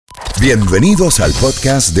Bienvenidos al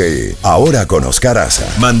podcast de Ahora con Oscar Haza.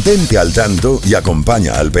 Mantente al tanto y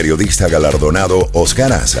acompaña al periodista galardonado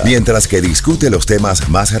Oscar Haza mientras que discute los temas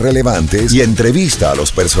más relevantes y entrevista a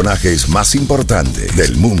los personajes más importantes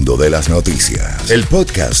del mundo de las noticias. El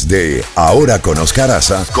podcast de Ahora con Oscar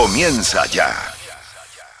Haza comienza ya.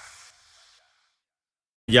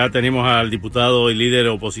 Ya tenemos al diputado y líder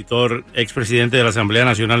opositor, expresidente de la Asamblea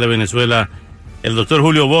Nacional de Venezuela, el doctor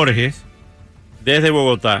Julio Borges, desde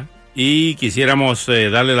Bogotá. Y quisiéramos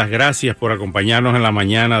darle las gracias por acompañarnos en la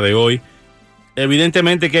mañana de hoy.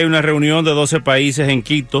 Evidentemente que hay una reunión de 12 países en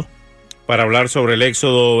Quito para hablar sobre el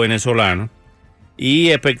éxodo venezolano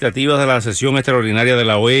y expectativas de la sesión extraordinaria de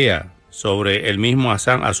la OEA sobre el mismo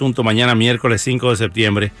asunto mañana miércoles 5 de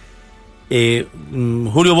septiembre.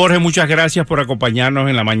 Julio Borges, muchas gracias por acompañarnos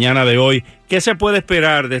en la mañana de hoy. ¿Qué se puede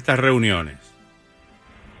esperar de estas reuniones?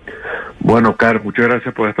 Bueno, Carlos, muchas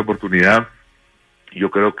gracias por esta oportunidad. Yo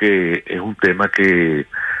creo que es un tema que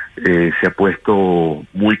se ha puesto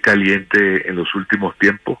muy caliente en los últimos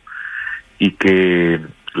tiempos y que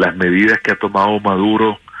las medidas que ha tomado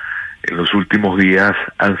Maduro en los últimos días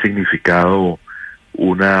han significado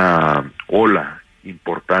una ola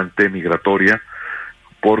importante migratoria,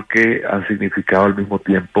 porque han significado al mismo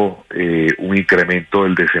tiempo un incremento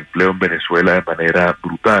del desempleo en Venezuela de manera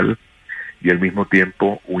brutal y al mismo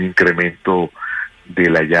tiempo un incremento de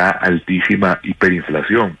la ya altísima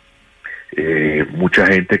hiperinflación. Mucha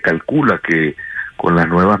gente calcula que con las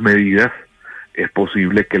nuevas medidas es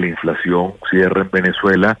posible que la inflación cierre en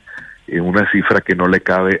Venezuela en una cifra que no le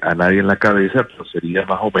cabe a nadie en la cabeza, pero sería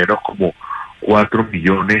más o menos como 4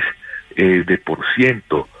 millones de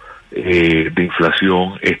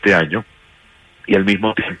inflación este año, y al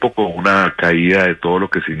mismo tiempo con una caída de todo lo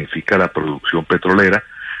que significa la producción petrolera,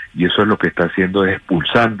 y eso es lo que está haciendo, es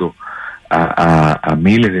expulsando a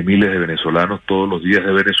miles de venezolanos todos los días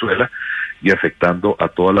de Venezuela y afectando a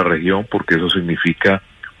toda la región, porque eso significa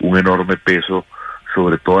un enorme peso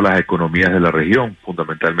sobre todas las economías de la región,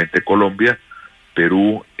 fundamentalmente Colombia,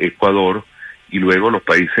 Perú, Ecuador, y luego los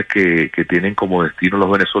países que tienen como destino los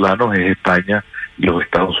venezolanos es España y los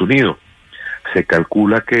Estados Unidos. Se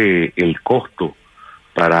calcula que el costo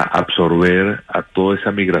para absorber a toda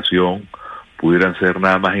esa migración pudieran ser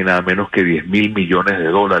nada más y nada menos que 10.000 millones de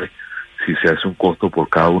dólares si se hace un costo por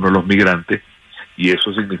cada uno de los migrantes, y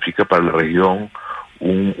eso significa para la región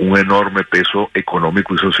un enorme peso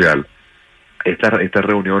económico y social. Estas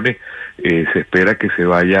reuniones se espera que se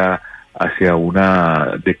vaya hacia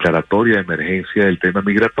una declaratoria de emergencia del tema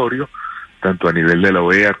migratorio, tanto a nivel de la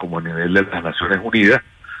OEA como a nivel de las Naciones Unidas,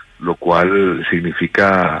 lo cual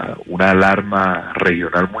significa una alarma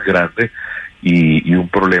regional muy grande y un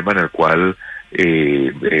problema en el cual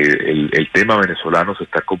el tema venezolano se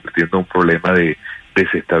está convirtiendo en un problema de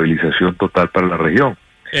desestabilización total para la región.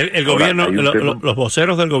 El gobierno, los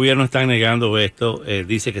voceros del gobierno están negando esto,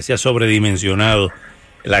 dice que se ha sobredimensionado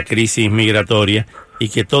la crisis migratoria y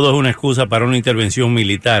que todo es una excusa para una intervención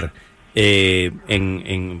militar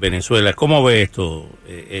en Venezuela. ¿Cómo ve estos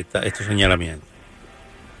señalamientos?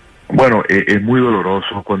 Bueno, es muy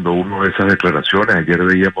doloroso cuando uno ve esas declaraciones. Ayer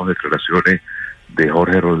veíamos declaraciones de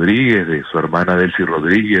Jorge Rodríguez, de su hermana Delcy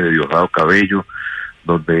Rodríguez, de Diosdado Cabello,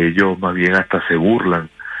 donde ellos más bien hasta se burlan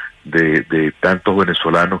de tantos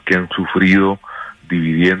venezolanos que han sufrido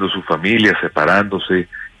dividiendo su familia, separándose,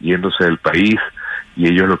 yéndose del país, y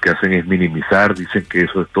ellos lo que hacen es minimizar, dicen que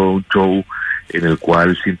eso es todo un show en el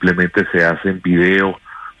cual simplemente se hacen videos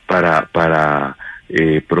para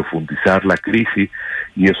profundizar la crisis,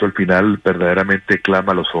 y eso al final verdaderamente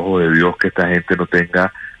clama a los ojos de Dios que esta gente no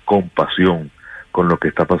tenga compasión con lo que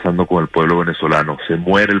está pasando con el pueblo venezolano. Se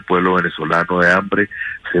muere el pueblo venezolano de hambre,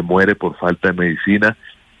 se muere por falta de medicina,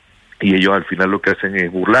 y ellos al final lo que hacen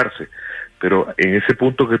es burlarse. Pero en ese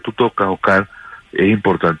punto que tú tocas, Oscar, es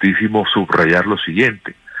importantísimo subrayar lo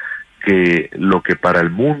siguiente, que lo que para el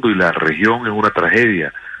mundo y la región es una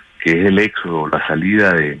tragedia, que es el éxodo, la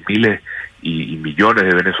salida de miles y millones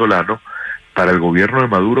de venezolanos, para el gobierno de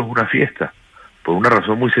Maduro es una fiesta, por una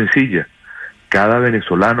razón muy sencilla. Cada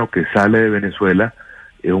venezolano que sale de Venezuela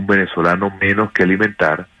es un venezolano menos que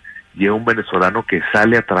alimentar, y es un venezolano que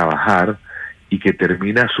sale a trabajar y que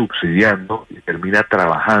termina subsidiando y termina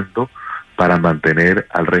trabajando para mantener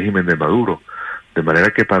al régimen de Maduro. De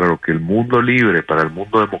manera que para lo que el mundo libre, para el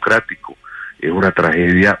mundo democrático, es una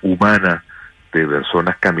tragedia humana de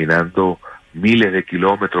personas caminando miles de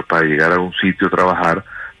kilómetros para llegar a un sitio a trabajar,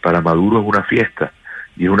 para Maduro es una fiesta.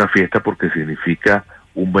 Y es una fiesta porque significa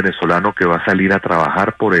un venezolano que va a salir a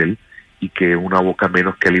trabajar por él y que es una boca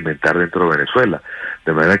menos que alimentar dentro de Venezuela.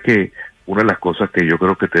 De manera que una de las cosas que yo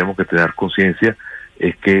creo que tenemos que tener conciencia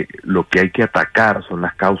es que lo que hay que atacar son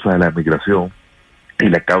las causas de la migración, y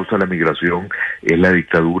la causa de la migración es la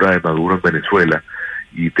dictadura de Maduro en Venezuela,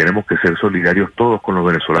 y tenemos que ser solidarios todos con los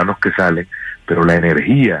venezolanos que salen, pero la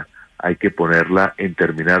energía hay que ponerla en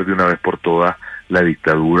terminar de una vez por todas la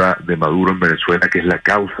dictadura de Maduro en Venezuela, que es la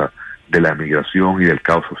causa de la migración y del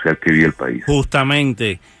caos social que vive el país.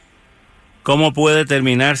 Justamente, ¿cómo puede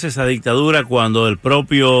terminarse esa dictadura cuando el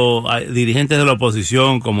propio dirigente de la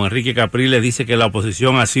oposición, como Enrique Capriles, dice que la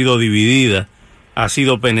oposición ha sido dividida, ha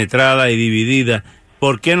sido penetrada y dividida?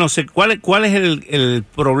 ¿Por qué no sé? ¿Cuál es el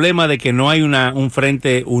problema de que no hay un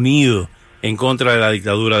frente unido en contra de la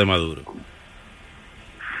dictadura de Maduro?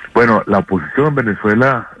 Bueno, la oposición en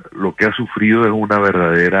Venezuela lo que ha sufrido es una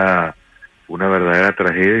verdadera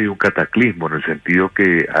tragedia y un cataclismo, en el sentido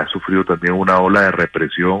que ha sufrido también una ola de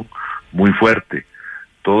represión muy fuerte.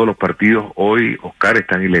 Todos los partidos hoy, Oscar,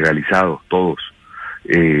 están ilegalizados, todos.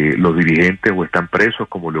 Los dirigentes o están presos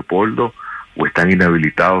como Leopoldo, o están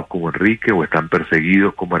inhabilitados como Enrique, o están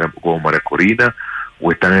perseguidos como María Corina,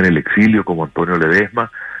 o están en el exilio como Antonio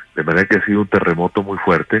Ledesma. De manera que ha sido un terremoto muy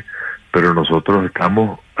fuerte, pero nosotros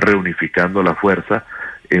estamos reunificando la fuerza.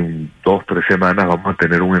 En 2-3 semanas vamos a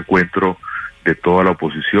tener un encuentro de toda la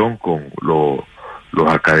oposición con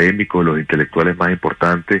los académicos, los intelectuales más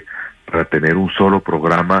importantes, para tener un solo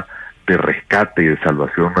programa de rescate y de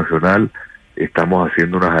salvación nacional. Estamos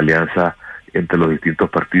haciendo unas alianzas entre los distintos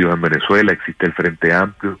partidos en Venezuela. Existe el Frente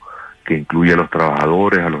Amplio, que incluye a los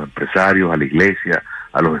trabajadores, a los empresarios, a la iglesia,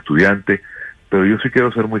 a los estudiantes, pero yo sí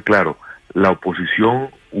quiero ser muy claro, la oposición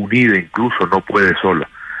unida incluso no puede sola.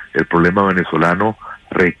 El problema venezolano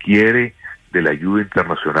requiere de la ayuda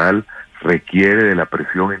internacional, requiere de la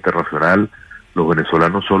presión internacional. Los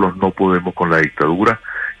venezolanos solos no podemos con la dictadura,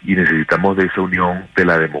 y necesitamos de esa unión de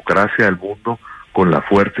la democracia del mundo con la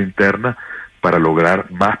fuerza interna para lograr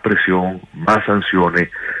más presión, más sanciones,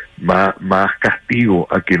 más castigo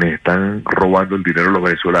a quienes están robando el dinero a los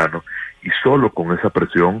venezolanos, y solo con esa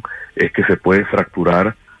presión es que se puede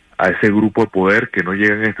fracturar a ese grupo de poder que no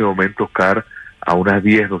llega en este momento, Oscar, a unas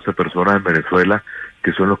 10-12 personas en Venezuela,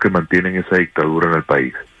 que son los que mantienen esa dictadura en el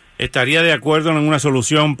país. ¿Estaría de acuerdo en una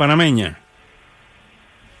solución panameña?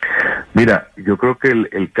 Mira, yo creo que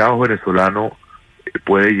el caos venezolano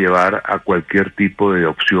puede llevar a cualquier tipo de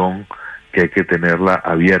opción, que hay que tenerla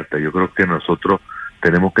abierta. Yo creo que nosotros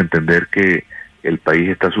tenemos que entender que el país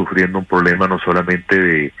está sufriendo un problema no solamente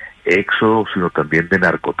de éxodo, sino también de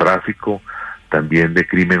narcotráfico, también de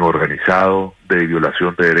crimen organizado, de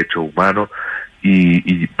violación de derechos humanos,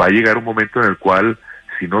 y va a llegar un momento en el cual,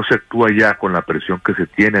 si no se actúa ya con la presión que se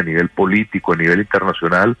tiene a nivel político, a nivel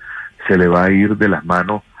internacional, se le va a ir de las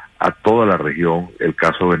manos a toda la región el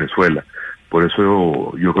caso Venezuela. Por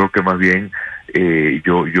eso yo creo que más bien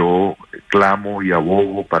yo clamo y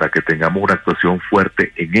abogo para que tengamos una actuación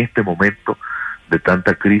fuerte en este momento de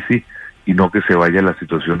tanta crisis, y no que se vaya la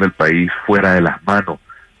situación del país fuera de las manos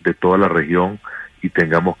de toda la región y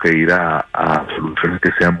tengamos que ir a soluciones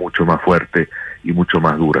que sean mucho más fuertes y mucho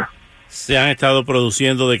más duras. Se han estado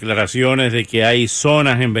produciendo declaraciones de que hay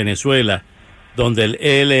zonas en Venezuela donde el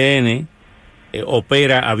ELN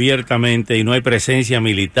opera abiertamente y no hay presencia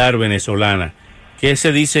militar venezolana. ¿Qué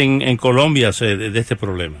se dice en Colombia de este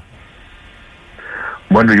problema?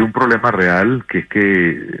 Bueno, hay un problema real, que es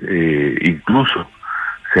que incluso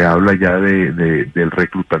se habla ya del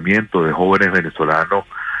reclutamiento de jóvenes venezolanos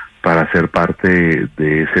para ser parte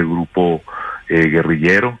de ese grupo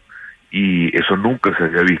guerrillero, y eso nunca se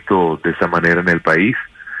había visto de esa manera en el país.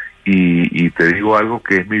 Y te digo algo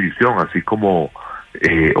que es mi visión, así como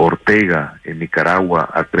Ortega en Nicaragua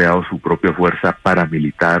ha creado su propia fuerza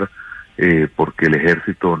paramilitar, porque el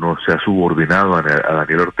ejército no se ha subordinado a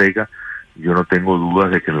Daniel Ortega. Yo no tengo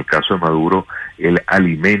dudas de que en el caso de Maduro él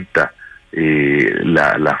alimenta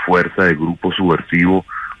la fuerza de grupos subversivos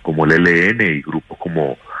como el ELN y grupos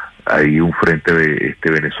como hay un frente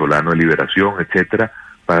venezolano de liberación, etcétera,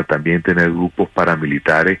 para también tener grupos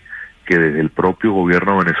paramilitares que desde el propio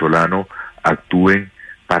gobierno venezolano actúen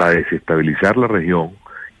para desestabilizar la región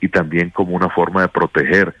y también como una forma de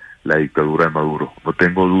proteger la dictadura de Maduro. No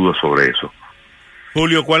tengo dudas sobre eso.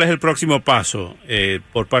 Julio, ¿cuál es el próximo paso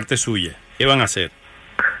por parte suya? ¿Qué van a hacer?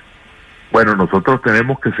 Bueno, nosotros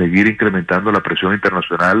tenemos que seguir incrementando la presión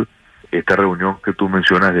internacional. Esta reunión que tú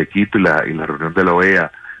mencionas de Quito y la reunión de la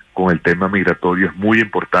OEA con el tema migratorio es muy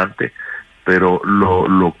importante, pero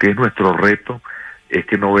lo que es nuestro reto es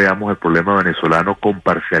que no veamos el problema venezolano con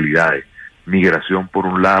parcialidades. Migración por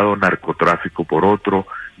un lado, narcotráfico por otro,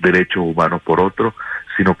 derechos humanos por otro,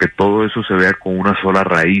 sino que todo eso se vea con una sola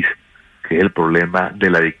raíz, que es el problema de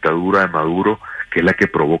la dictadura de Maduro, que es la que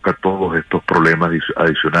provoca todos estos problemas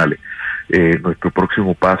adicionales. nuestro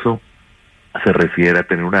próximo paso se refiere a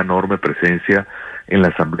tener una enorme presencia en la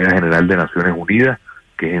Asamblea General de Naciones Unidas,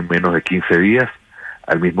 que es en menos de 15 días,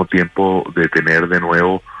 al mismo tiempo de tener de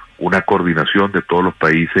nuevo una coordinación de todos los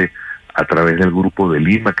países a través del Grupo de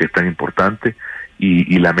Lima, que es tan importante,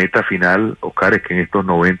 y la meta final, Oscar, es que en estos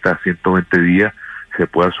 90, 120 días se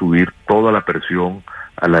pueda subir toda la presión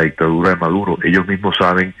a la dictadura de Maduro. Ellos mismos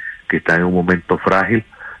saben que están en un momento frágil.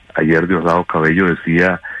 Ayer Diosdado Cabello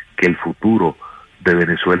decía que el futuro de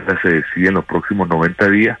Venezuela se decide en los próximos 90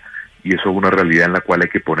 días, y eso es una realidad en la cual hay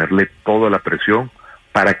que ponerle toda la presión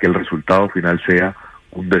para que el resultado final sea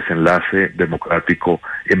un desenlace democrático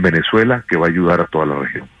en Venezuela que va a ayudar a toda la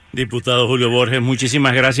región. Diputado Julio Borges,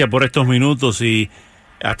 muchísimas gracias por estos minutos y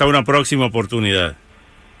hasta una próxima oportunidad.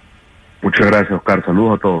 Muchas gracias, Oscar.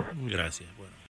 Saludos a todos. Gracias.